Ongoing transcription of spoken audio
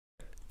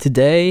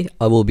Today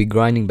I will be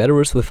grinding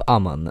Bedwars with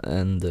Amaan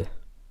and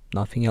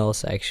nothing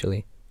else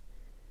actually.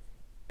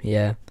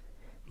 Yeah,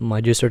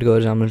 my just go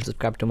and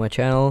subscribe to my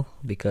channel,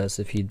 because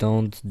if you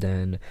don't,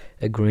 then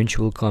a Grinch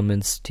will come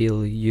and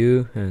steal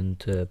you and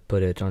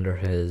put it under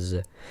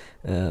his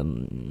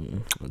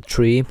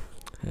tree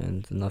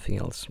and nothing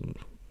else.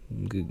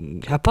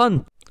 Have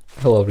fun!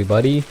 Hello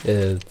everybody,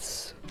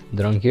 it's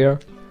Drunk here.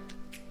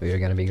 We are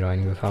gonna be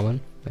grinding with Amaan.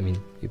 I mean,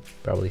 you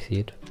probably see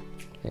it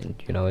and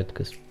you know it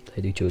because I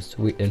do choose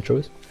sweet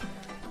intros.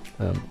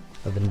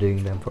 I've been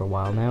doing them for a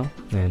while now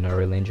and I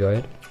really enjoy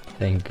it. I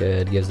think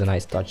it gives a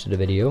nice touch to the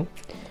video.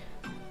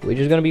 We're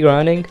just gonna be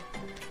grinding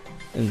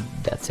and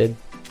that's it,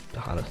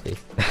 honestly.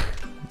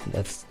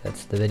 that's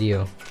the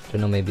video. I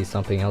don't know, maybe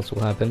something else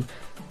will happen,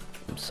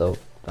 so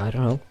I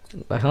don't know.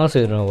 I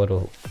honestly don't know what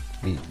will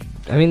be.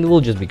 I mean,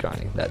 we'll just be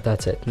grinding.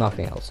 That's it,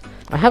 nothing else.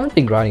 I haven't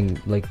been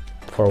grinding like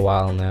for a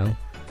while now.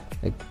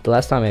 Like the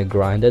last time I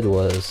grinded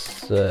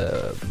was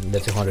the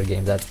 200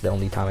 game. That's the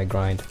only time I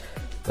grind.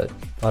 But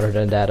other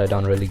than that, I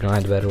don't really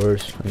grind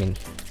Bedwars. I mean,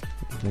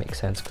 it makes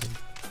sense.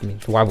 I mean,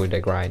 why would I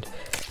grind?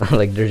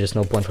 Like, there's just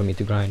no point for me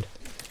to grind.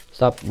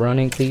 Stop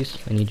running, please.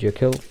 I need your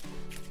kill.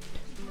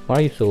 Why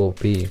are you so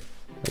OP?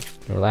 Like,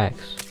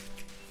 relax.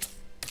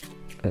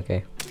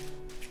 Okay.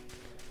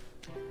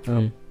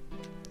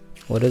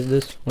 What is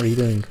this? What are you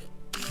doing?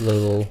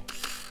 Little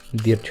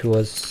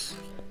virtuous.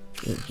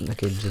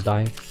 Okay, just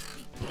die.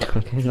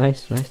 Okay,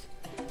 nice.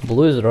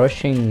 Blue is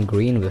rushing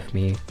green with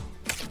me.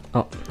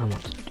 Oh, I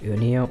want to do a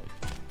Neo.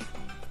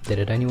 Did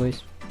it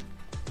anyways.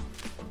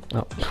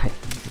 Oh,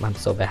 I'm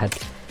so bad.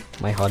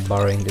 My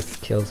hotbarring the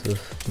skills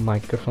with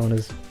microphone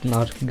is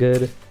not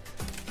good.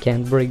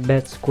 Can't break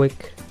bets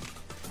quick.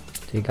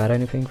 Do you got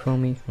anything for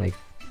me? Like,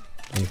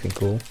 anything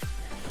cool?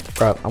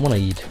 Bro, I wanna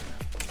eat.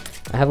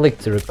 I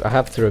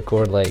have to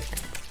record like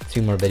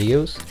 2 more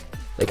videos.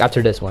 Like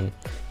after this one,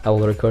 I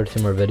will record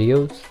 2 more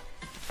videos.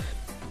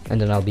 And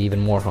then I'll be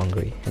even more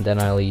hungry, and then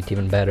I'll eat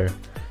even better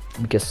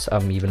because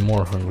I'm even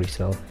more hungry.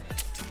 So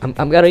I'm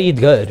gonna eat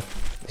good.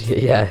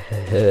 Yeah,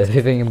 if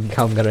you think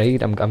I'm gonna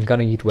eat, I'm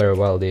gonna eat very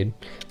well, dude.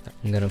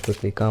 I'm gonna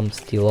quickly come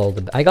steal all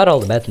the. I got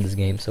all the bets in this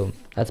game, so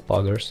that's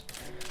poggers.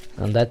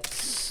 And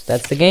that's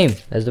the game.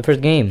 That's the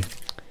first game.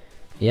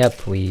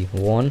 Yep, we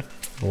won.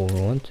 Oh,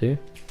 1, 2.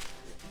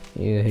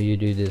 You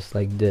do this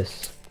like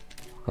this.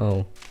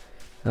 Oh,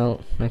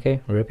 well, okay.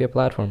 Rip your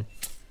platform.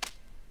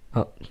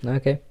 Oh,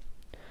 okay.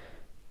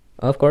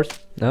 Of course,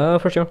 no,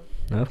 for sure,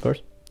 no, of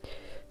course.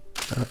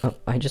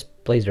 I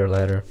just placed their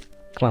ladder.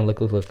 Come on, look.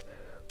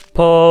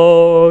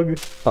 Pog!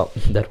 Oh,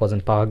 that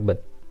wasn't Pog,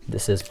 but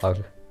this is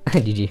Pog.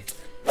 GG.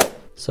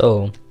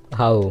 So,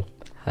 how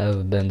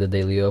have been the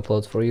daily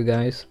uploads for you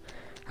guys?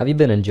 Have you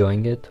been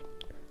enjoying it?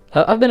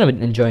 I've been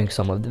enjoying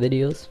some of the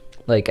videos,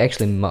 like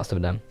actually most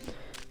of them.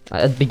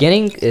 At the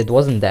beginning, it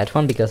wasn't that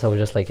fun because I was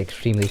just like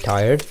extremely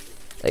tired.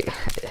 Like,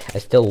 I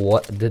still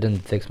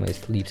didn't fix my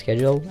sleep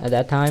schedule at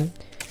that time.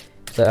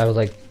 So I was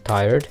like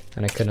tired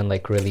and I couldn't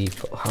like really.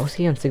 How was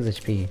he on 6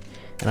 HP?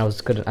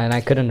 And I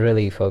couldn't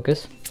really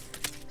focus.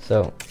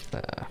 So,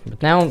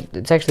 but now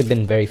it's actually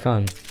been very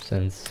fun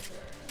since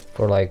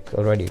for like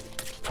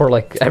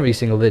every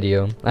single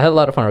video. I had a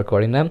lot of fun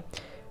recording them.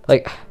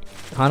 Like,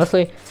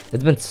 honestly,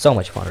 it's been so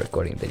much fun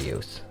recording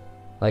videos.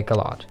 Like a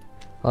lot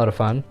of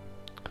fun.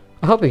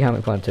 I hope you're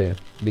having fun too,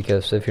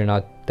 because if you're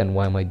not, then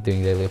why am I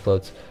doing daily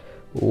uploads?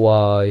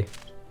 Why?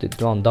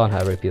 Don't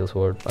have repeal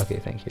sword. Okay,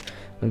 thank you.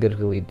 I'm gonna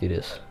really do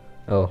this.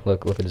 Oh,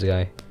 look at this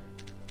guy.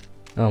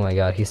 Oh my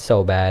god, he's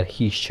so bad.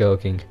 He's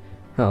choking.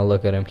 Oh,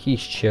 look at him.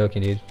 He's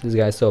choking, dude. This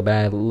guy's so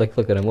bad. Look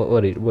at him.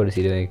 What is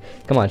he doing?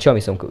 Come on, show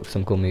me some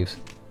cool moves.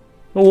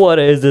 What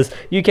is this?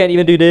 You can't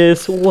even do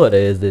this. What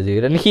is this,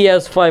 dude? And he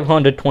has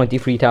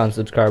 523,000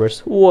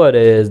 subscribers. What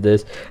is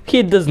this?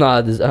 He does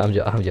not. I'm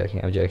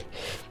joking.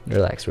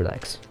 Relax.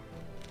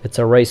 It's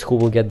a race. Who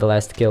will get the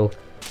last kill?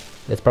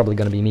 It's probably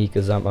gonna be me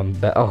because I'm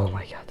bad. Oh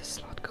my god, this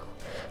is not cool.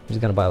 I'm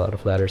just gonna buy a lot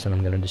of ladders and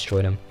I'm gonna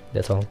destroy them.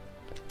 That's all.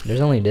 There's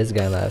only this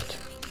guy left.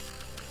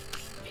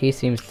 He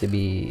seems to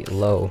be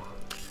low.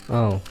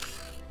 Oh,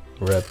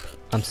 rip.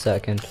 I'm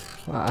second.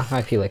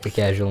 I feel like a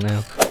casual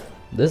now.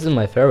 This is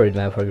my favorite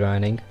map for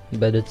grinding,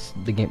 but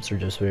the games are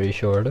just very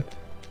short.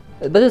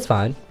 But it's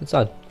fine. It's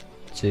not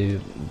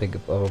too big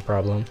of a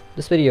problem.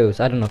 This videos,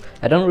 I don't know.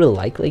 I don't really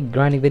like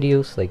grinding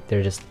videos. Like,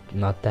 they're just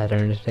not that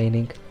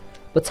entertaining.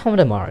 But some of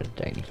them are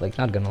entertaining, like,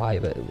 not gonna lie.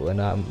 But when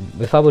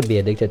if I would be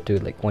addicted to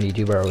like one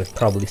YouTuber, I would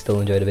probably still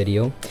enjoy the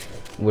video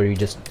where you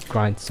just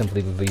grind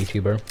simply with a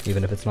YouTuber,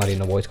 even if it's not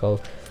even a voice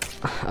call.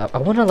 I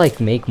want to like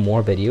make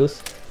more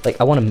videos. Like,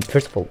 I want to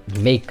first of all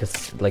make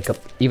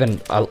even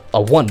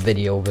a one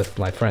video with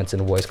my friends in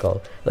a voice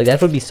call. Like,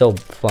 that would be so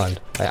fun.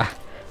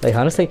 Like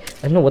honestly,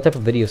 I don't know what type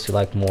of videos you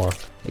like more.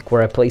 Like,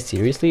 where I play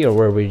seriously or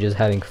where we're just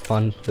having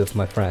fun with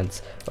my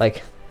friends.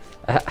 Like,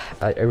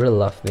 I really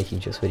love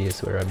making just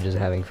videos where I'm just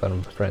having fun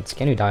with friends.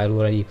 Can you die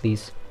already,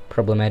 please?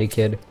 Problematic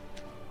kid.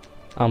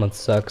 Amaan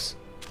sucks.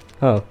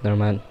 Oh, never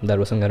mind. That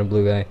was some kind of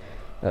blue guy.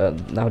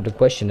 Now the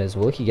question is,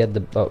 will he get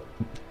the...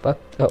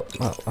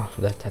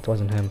 that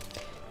wasn't him.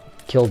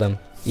 Killed him.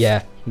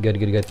 Yeah, good,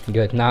 good, good,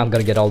 good. Now I'm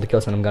gonna get all the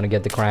kills and I'm gonna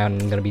get the crown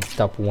and I'm gonna be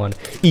top 1.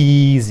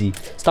 Easy.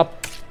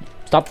 Stop,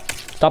 stop,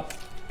 stop,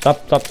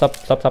 stop, stop, stop,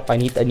 stop, stop. I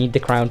need the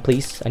crown,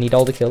 please. I need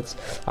all the kills.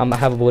 I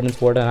have a wooden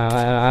sword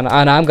and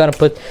I'm gonna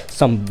put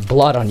some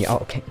blood on you. Oh,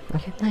 okay,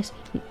 okay, nice.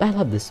 I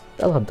love this.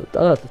 I love this. I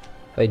love this.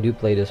 If I do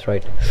play this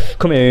right,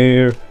 come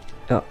here.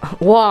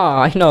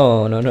 Why?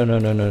 No, no, no, no,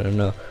 no, no, no,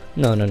 no,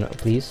 no, no, no.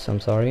 Please,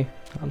 I'm sorry.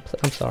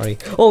 I'm sorry.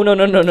 Oh no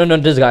no no no no!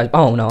 This guy.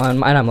 Oh no, I'm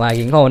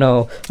lagging. Oh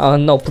no. Oh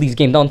no! Please,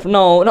 game don't.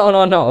 No no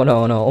no no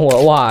no no.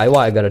 Why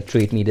you gotta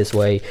treat me this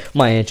way?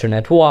 My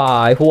internet.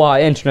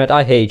 Why internet?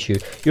 I hate you.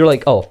 You're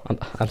like, oh,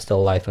 I'm still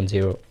alive on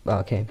 0.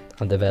 Okay,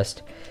 I'm the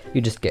best.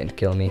 You just can't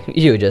kill me.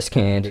 You just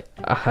can't.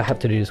 I have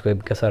to do this way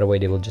because otherwise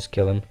they will just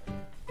kill him.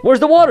 Where's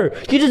the water?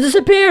 He just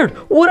disappeared.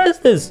 What is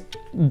this?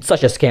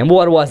 Such a scam.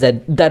 What was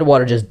that? That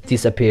water just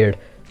disappeared.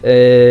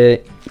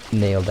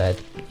 Nailed that.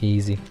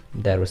 Easy.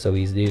 That was so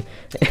easy, dude.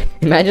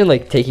 Imagine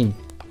like taking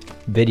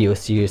videos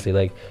seriously.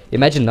 Like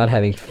imagine not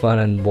having fun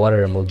on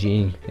water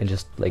MLGing and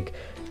just like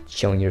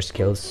showing your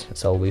skills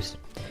as always,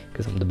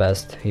 because I'm the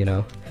best, you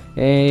know.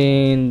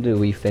 And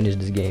we finished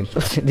this game.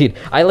 Dude,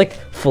 I like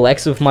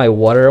flex with my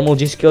water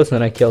MLG skills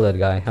and I kill that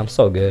guy. I'm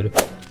so good.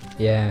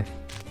 Yeah.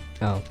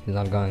 Oh, he's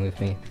not going with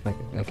me. Like,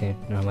 okay,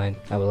 never mind.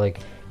 I was like,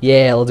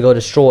 yeah, let's go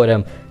destroy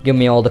them. Give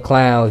me all the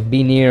clouds.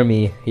 Be near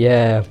me.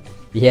 Yeah.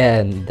 Yeah,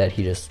 and that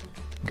he just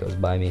goes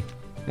by me.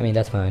 I mean,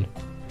 that's fine.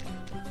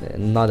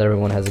 Not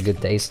everyone has a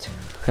good taste.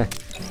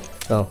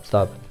 Oh,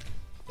 stop.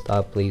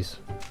 Stop, please.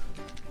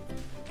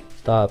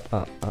 Stop.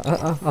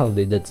 Oh,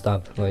 they did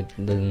stop. Wait,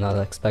 did not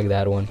expect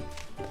that one.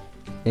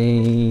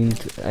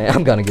 And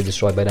I'm gonna get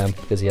destroyed by them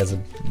because he has a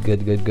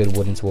good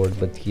wooden sword.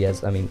 But he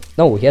has, I mean,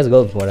 no, he has a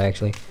golden sword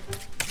actually.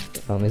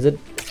 Is it?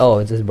 Oh,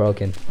 it's just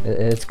broken.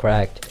 It's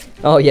cracked.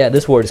 Oh yeah,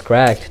 this sword is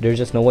cracked. There's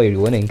just no way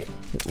you're winning.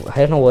 I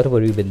don't know what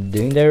we've been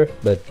doing there,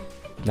 but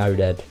now you're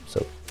dead.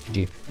 So,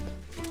 GG.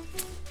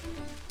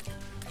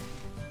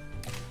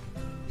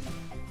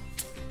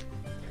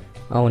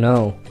 Oh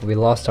no, we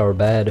lost our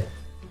bed.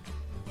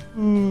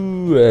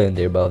 Ooh, and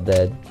they're both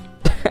dead.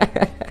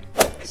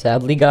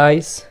 Sadly,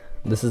 guys,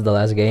 this is the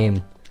last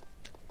game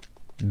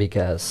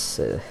because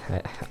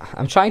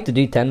I'm trying to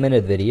do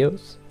 10-minute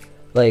videos.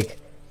 Like,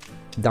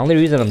 the only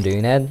reason I'm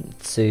doing that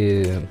is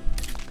to,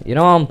 you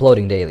know, I'm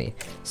uploading daily.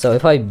 So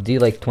if I do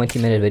like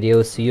 20-minute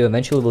videos, you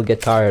eventually will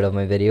get tired of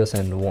my videos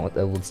and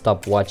will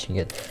stop watching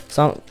it.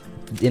 So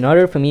in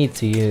order for me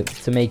to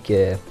make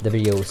the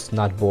videos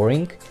not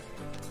boring,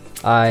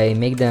 I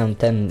make them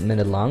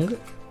 10-minute long,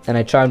 and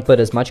I try and put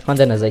as much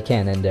content as I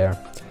can in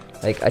there.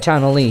 Like, I try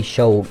and only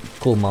show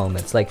cool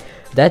moments. Like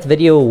that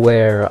video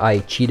where I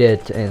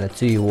cheated in a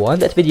 2v1,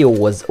 that video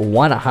was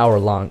 1 hour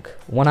long,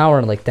 1 hour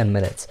and like 10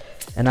 minutes.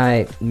 And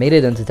I made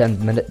it into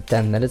 10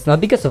 minutes, not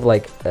because of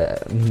like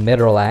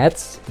mid-roll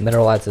ads.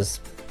 Mid-roll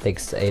ads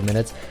takes 8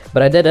 minutes,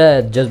 but I did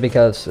it just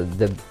because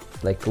the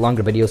like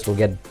longer videos will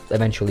get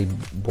eventually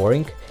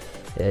boring.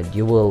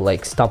 You will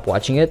like stop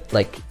watching it.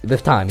 Like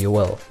with time, you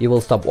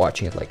will stop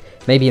watching it. Like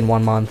maybe in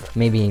 1 month,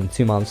 maybe in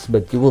 2 months,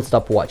 but you will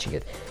stop watching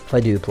it if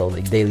I do upload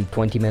like daily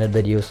 20-minute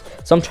videos.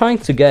 So I'm trying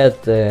to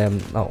get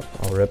oh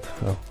rip.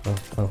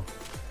 Oh.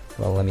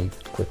 Well, let me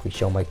quickly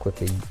show my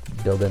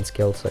build-in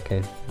skills.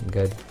 Okay,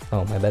 good.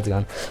 Oh, my bed's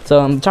gone. So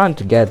I'm trying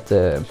to get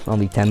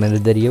only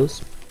 10-minute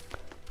videos.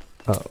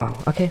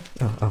 Oh, okay.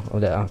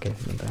 Okay.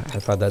 I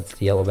thought that's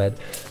the yellow bed.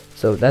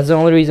 So that's the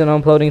only reason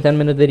I'm uploading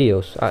 10-minute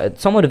videos.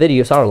 Some of the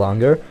videos are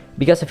longer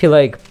because I feel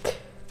like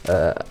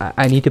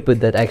I need to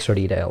put that extra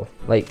detail.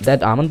 Like that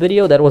Amaan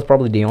video, that was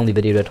probably the only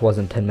video that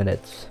wasn't 10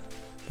 minutes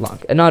long.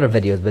 And other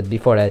videos, but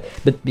before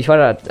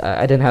that,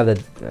 I didn't have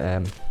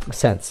that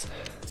sense,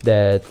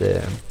 that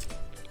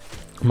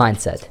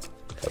mindset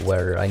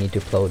where I need to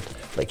upload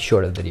like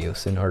shorter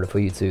videos in order for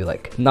you to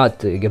like not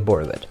to get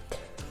bored of it.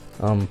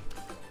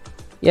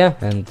 Yeah,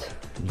 and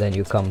then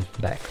you come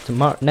back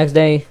tomorrow, next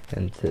day,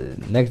 and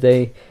next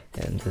day,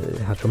 and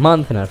after a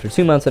month, and after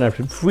 2 months, and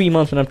after 3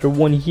 months, and after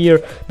 1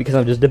 year, because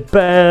I'm just the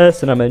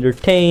best, and I'm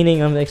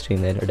entertaining. I'm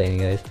extremely entertaining,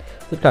 guys.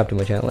 Subscribe to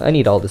my channel. I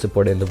need all the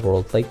support in the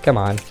world. Like, come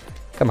on.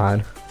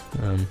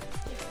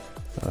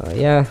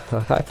 Yeah,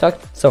 I've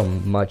talked so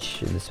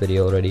much in this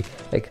video already.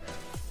 Like,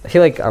 I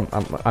feel like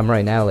I'm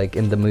right now like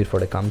in the mood for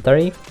the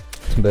commentary,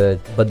 but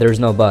there's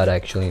no but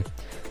actually.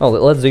 Oh,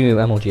 let's do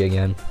MLG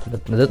again.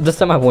 But this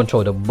time I won't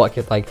throw the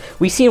bucket. Like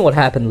we seen what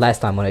happened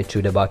last time when I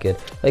threw the bucket.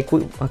 Like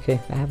okay,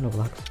 I have no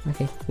blocks.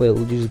 Okay, well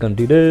we're just gonna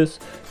do this.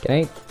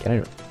 Can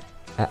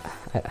I?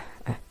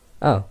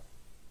 Oh,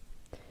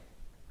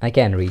 I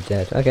can't reach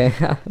that. Okay,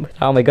 but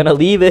how am I gonna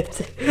leave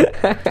it?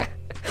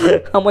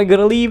 How am I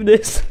gonna leave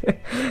this?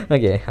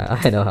 Okay,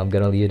 I know how I'm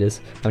gonna leave this.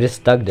 I'm just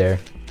stuck there.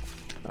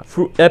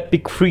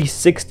 Epic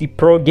 360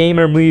 pro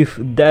gamer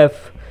move,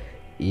 def,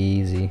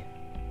 easy,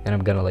 and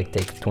I'm gonna like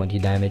take 20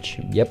 damage.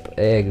 Yep,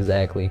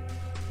 exactly.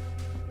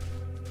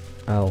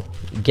 Oh,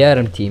 get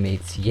him,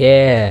 teammates.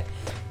 Yeah,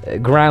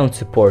 ground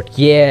support.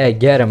 Yeah,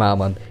 get him,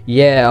 Amaan.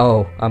 Yeah.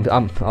 Oh,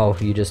 oh,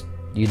 you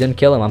didn't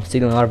kill him. I'm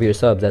stealing all of your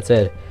subs. That's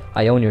it.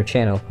 I own your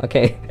channel.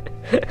 Okay.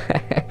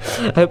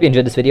 I hope you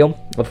enjoyed this video.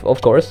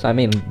 Of course, I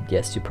mean,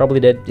 yes, you probably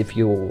did if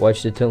you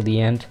watched it till the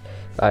end.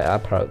 I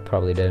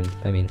probably didn't.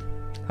 I mean,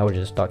 I was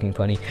just talking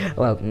funny.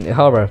 Well,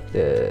 however,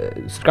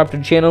 subscribe to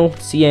the channel.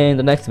 See you in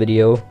the next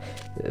video,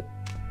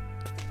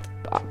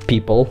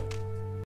 people.